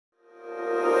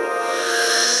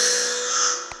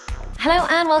Hello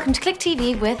and welcome to Click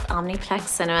TV with Omniplex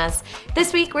Cinemas.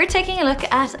 This week we're taking a look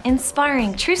at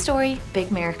inspiring true story,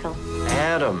 Big Miracle.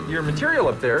 Adam, your material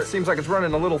up there seems like it's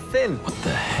running a little thin. What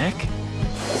the heck?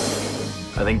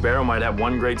 I think Barrow might have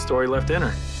one great story left in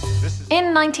her.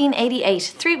 In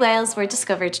 1988, 3 whales were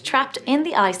discovered trapped in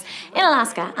the ice in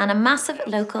Alaska, and a massive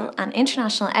local and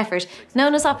international effort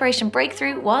known as Operation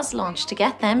Breakthrough was launched to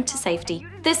get them to safety.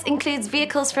 This includes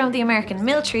vehicles from the American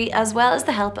military as well as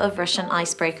the help of Russian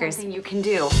icebreakers. Something you can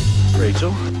do.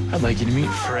 Rachel, I'd like you to meet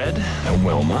Fred and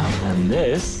Wilma, and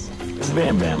this is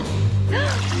Bam Bam.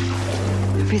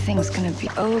 Everything's gonna be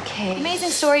okay. The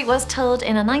amazing story was told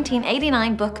in a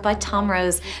 1989 book by Tom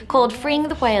Rose called Freeing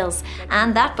the Whales,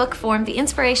 and that book formed the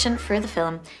inspiration for the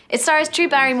film. It stars Drew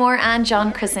Barrymore and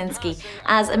John Krasinski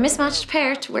as a mismatched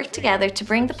pair to work together to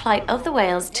bring the plight of the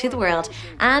whales to the world,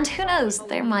 and who knows,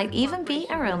 there might even be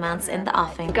a romance in the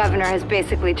offing. The governor has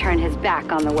basically turned his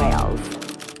back on the whales.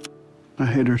 I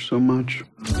hate her so much.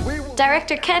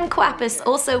 Director Ken Kwapis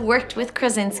also worked with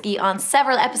Krasinski on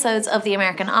several episodes of The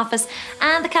American Office,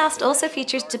 and the cast also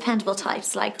features dependable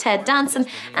types like Ted Danson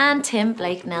and Tim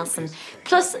Blake Nelson.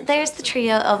 Plus, there's the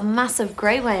trio of massive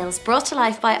grey whales brought to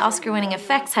life by Oscar-winning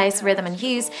effects house Rhythm and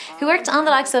Hughes, who worked on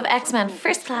the likes of X-Men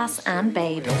First Class and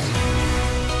Babe.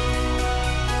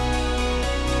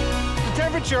 The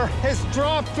temperature has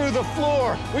dropped through the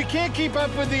floor. We can't keep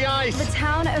up with the ice. The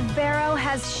town of Barrow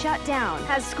has shut down,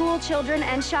 as school children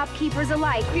and shopkeepers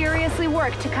alike furiously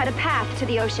work to cut a path to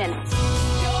the ocean.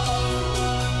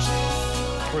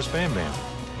 Where's Bam Bam?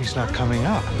 He's not coming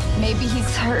up. Maybe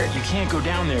he's hurt. You can't go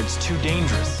down there, it's too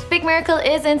dangerous. Big Miracle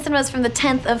is in cinemas from the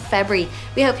 10th of February.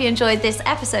 We hope you enjoyed this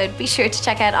episode. Be sure to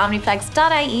check out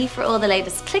omniplex.ie for all the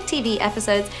latest Click TV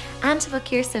episodes and to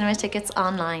book your cinema tickets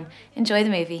online. Enjoy the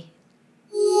movie.